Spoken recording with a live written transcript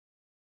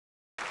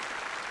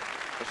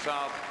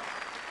Mosab,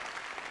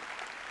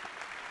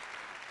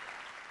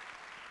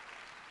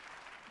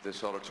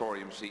 this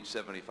auditorium seats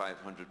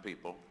 7,500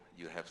 people.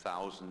 You have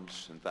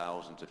thousands and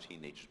thousands of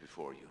teenagers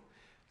before you.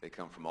 They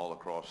come from all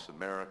across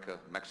America,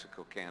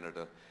 Mexico,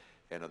 Canada,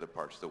 and other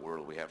parts of the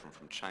world. We have them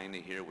from China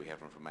here. We have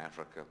them from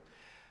Africa.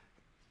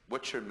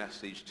 What's your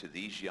message to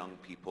these young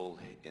people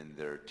in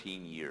their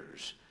teen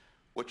years?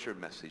 What's your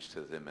message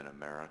to them in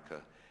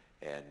America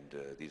and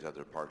these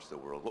other parts of the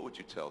world? What would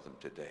you tell them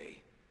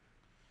today?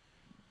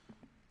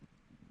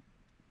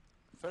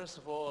 First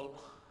of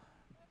all,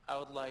 I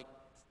would like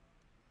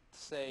to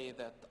say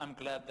that I'm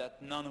glad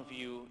that none of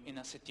you in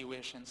a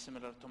situation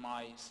similar to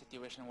my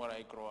situation where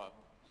I grew up.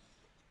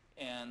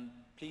 And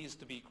please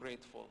to be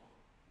grateful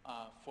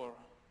for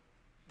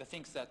the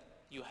things that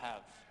you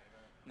have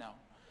now.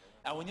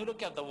 And when you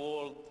look at the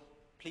world,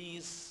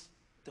 please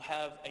to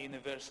have a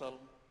universal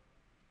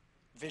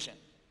vision.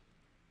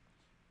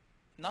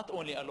 Not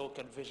only a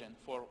local vision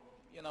for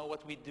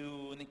what we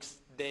do next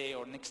day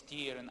or next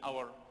year in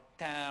our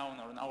town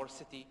or in our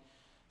city,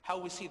 how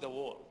we see the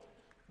world.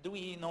 Do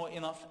we know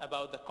enough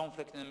about the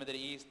conflict in the Middle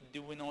East?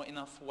 Do we know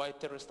enough why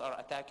terrorists are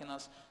attacking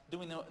us? Do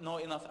we know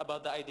enough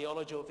about the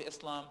ideology of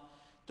Islam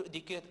to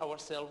educate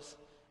ourselves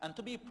and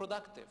to be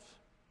productive?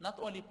 Not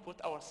only put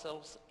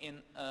ourselves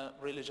in a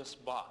religious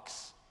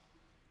box.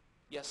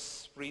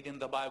 Yes, reading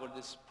the Bible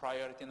is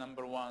priority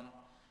number one.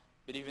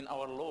 Believe in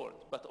our Lord,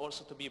 but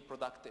also to be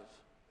productive.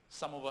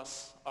 Some of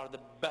us are the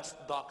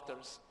best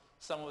doctors.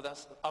 Some of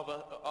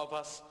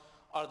us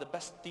are the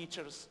best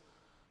teachers.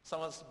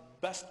 Some of us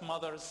best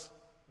mothers,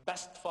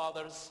 best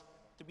fathers,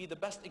 to be the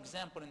best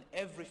example in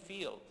every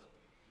field,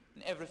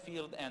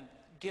 and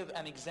give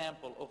an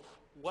example of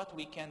what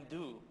we can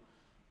do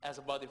as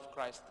a body of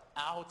Christ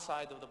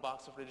outside of the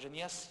box of religion.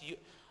 Yes,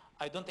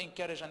 I don't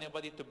encourage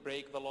anybody to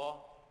break the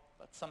law,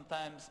 but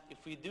sometimes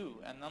if we do,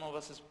 and none of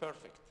us is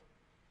perfect,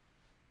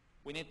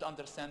 we need to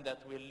understand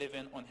that we're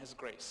living on His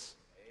grace.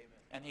 Amen.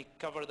 And He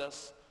covered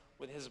us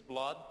with His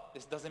blood.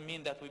 This doesn't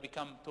mean that we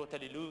become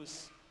totally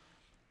loose,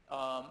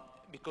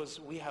 because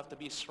we have to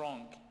be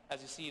strong.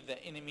 As you see,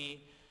 the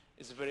enemy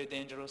is very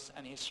dangerous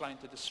and he's trying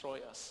to destroy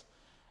us.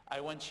 I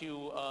want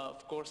you,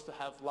 of course, to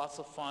have lots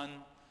of fun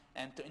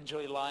and to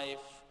enjoy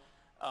life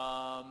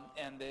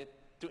and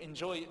to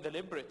enjoy the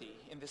liberty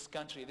in this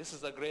country. This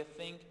is a great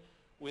thing,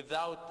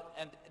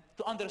 and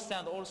to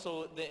understand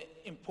also the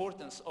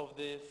importance of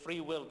the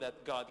free will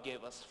that God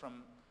gave us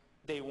from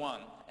day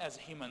one as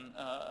human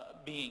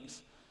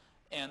beings.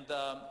 And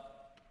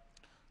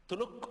to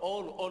look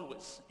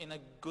always in a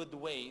good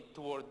way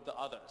toward the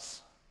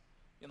others.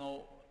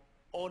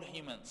 All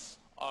humans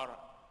are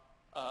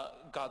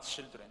God's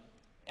children,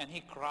 and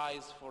He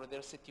cries for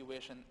their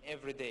situation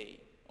every day,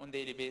 on a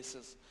daily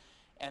basis.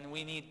 And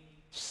we need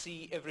to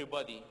see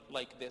everybody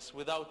like this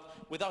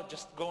without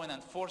just going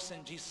and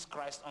forcing Jesus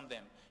Christ on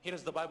them. Here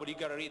is the Bible, you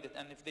gotta read it,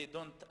 and if they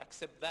don't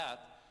accept that,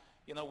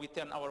 we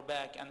turn our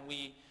back and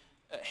we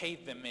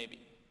hate them maybe.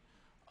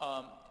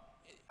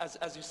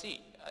 As you see,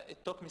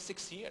 it took me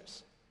 6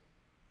 years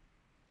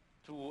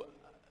to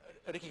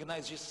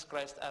recognize Jesus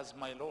Christ as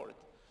my Lord.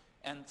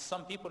 And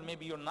some people,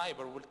 maybe your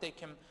neighbor, will take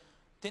him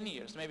 10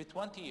 years, maybe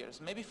 20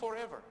 years, maybe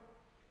forever.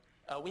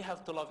 We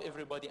have to love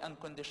everybody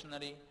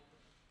unconditionally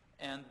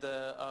and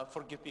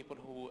forgive people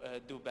who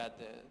do bad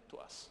to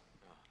us.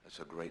 That's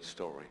a great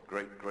story,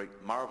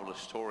 great, marvelous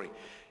story.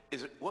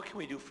 What can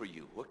we do for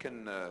you? What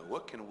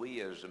can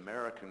we as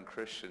American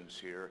Christians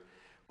here,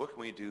 what can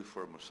we do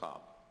for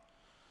Mosab?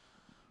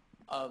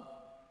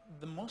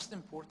 The most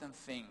important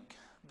thing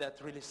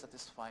that really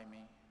satisfies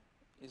me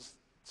is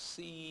to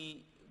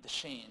see the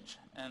change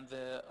and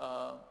the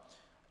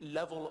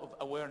level of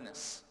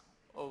awareness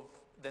of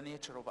the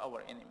nature of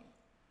our enemy.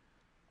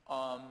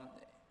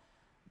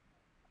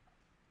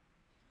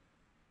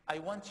 I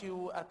want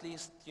you at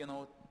least,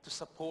 to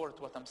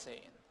support what I'm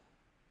saying.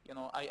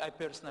 I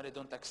personally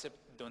don't accept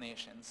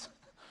donations.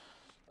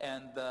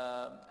 And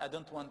I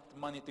don't want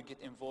money to get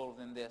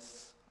involved in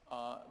this.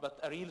 But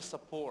a real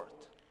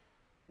support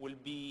will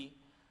be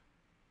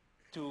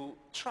to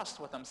trust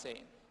what I'm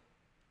saying.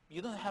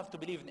 You don't have to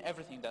believe in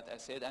everything that I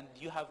said, and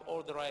you have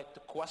all the right to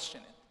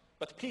question it.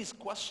 But please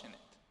question it.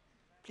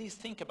 Please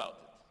think about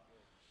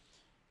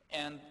it.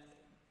 And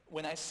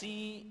when I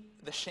see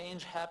the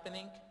change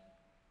happening,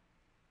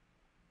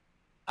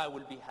 I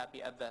will be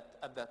happy at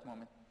that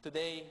moment.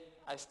 Today,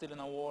 I'm still in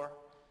a war,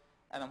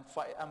 and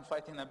I'm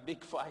fighting a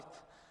big fight,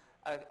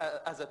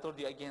 as I told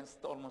you,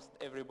 against almost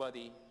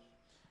everybody.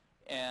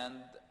 And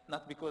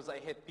not because I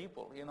hate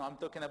people, I'm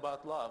talking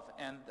about love,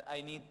 and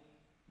I need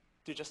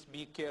to just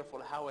be careful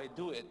how I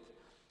do it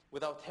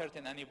without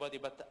hurting anybody,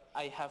 but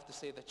I have to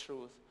say the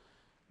truth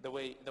the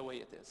way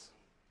it is.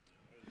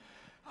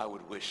 I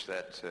would wish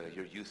that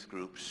your youth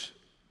groups,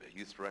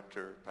 youth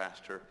director,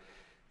 pastor,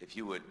 if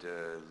you would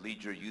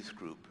lead your youth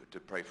group to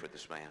pray for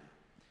this man.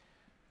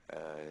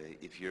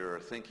 If you're a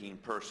thinking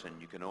person,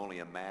 you can only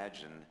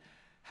imagine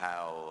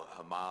how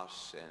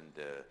Hamas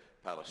and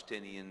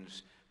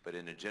Palestinians, but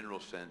in a general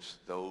sense,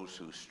 those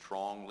who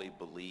strongly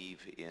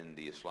believe in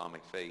the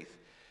Islamic faith,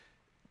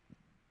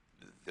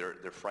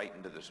 They're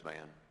frightened of this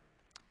man,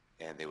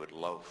 and they would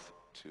love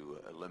to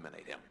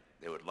eliminate him.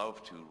 They would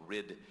love to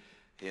rid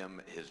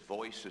him. His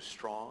voice is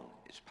strong,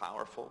 it's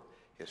powerful,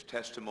 his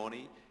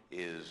testimony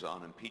is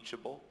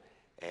unimpeachable,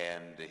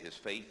 and his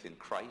faith in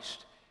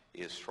Christ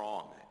is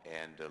strong.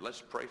 And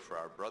let's pray for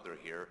our brother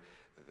here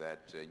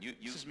that you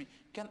Excuse me.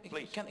 Can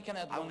I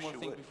add I one wish more you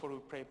thing would. before we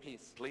pray,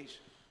 please? Please.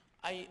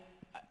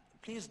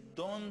 Please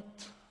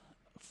don't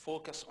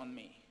focus on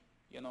me.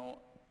 You know,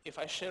 if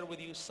I share with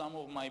you some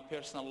of my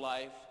personal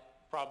life,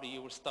 probably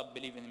you will stop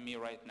believing in me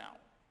right now.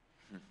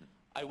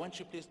 I want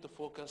you please to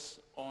focus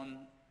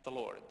on the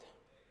Lord.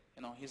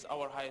 You know, he's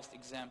our highest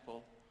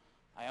example.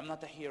 I am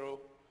not a hero.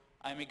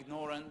 I'm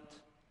ignorant,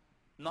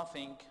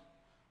 nothing,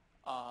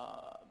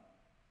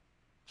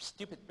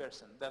 stupid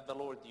person that the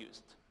Lord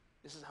used.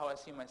 This is how I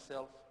see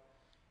myself.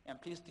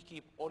 And please to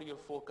keep all your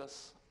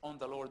focus on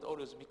the Lord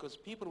always, because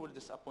people will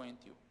disappoint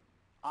you.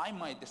 I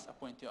might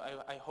disappoint you.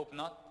 I hope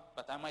not,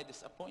 but I might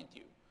disappoint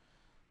you.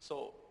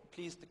 So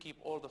please to keep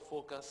all the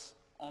focus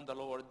on the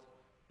Lord,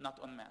 not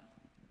on man.